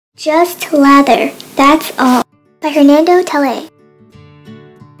Just lather, that's all. By Hernando Tele.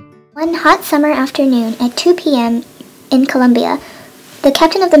 One hot summer afternoon at 2 p.m. in Colombia, the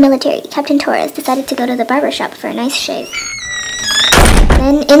captain of the military, Captain Torres, decided to go to the barber shop for a nice shave.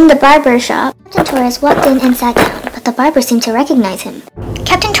 Then, in the barber shop, Captain Torres walked in and sat down, but the barber seemed to recognize him.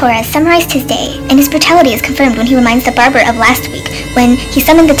 Captain Torres summarized his day, and his brutality is confirmed when he reminds the barber of last week, when he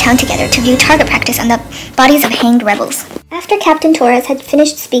summoned the town together to view target practice on the bodies of hanged rebels. After Captain Torres had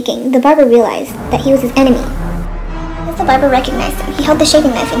finished speaking, the barber realized that he was his enemy. As the barber recognized him, he held the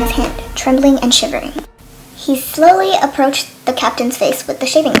shaving knife in his hand, trembling and shivering. He slowly approached the captain's face with the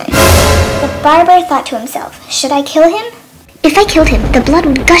shaving knife. The barber thought to himself, should I kill him? If I killed him, the blood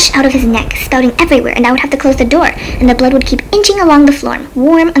would gush out of his neck, spouting everywhere, and I would have to close the door, and the blood would keep inching along the floor,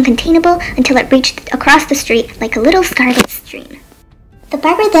 warm, uncontainable, until it reached across the street like a little scarlet stream. The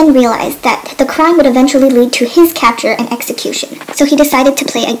barber then realized that the crime would eventually lead to his capture and execution, so he decided to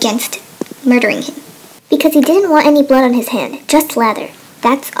play against murdering him. Because he didn't want any blood on his hand, just lather.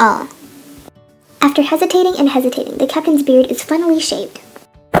 That's all. After hesitating and hesitating, the captain's beard is finally shaved.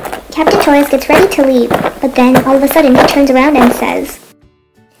 Captain Torres gets ready to leave, but then all of a sudden he turns around and says,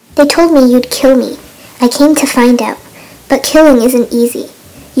 "They told me you'd kill me. I came to find out. But killing isn't easy.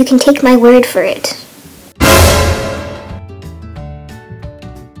 You can take my word for it."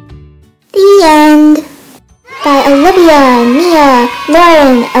 The end. By Olivia, Mia,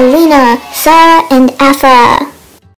 Lauren, Alina, Sarah, and Afra.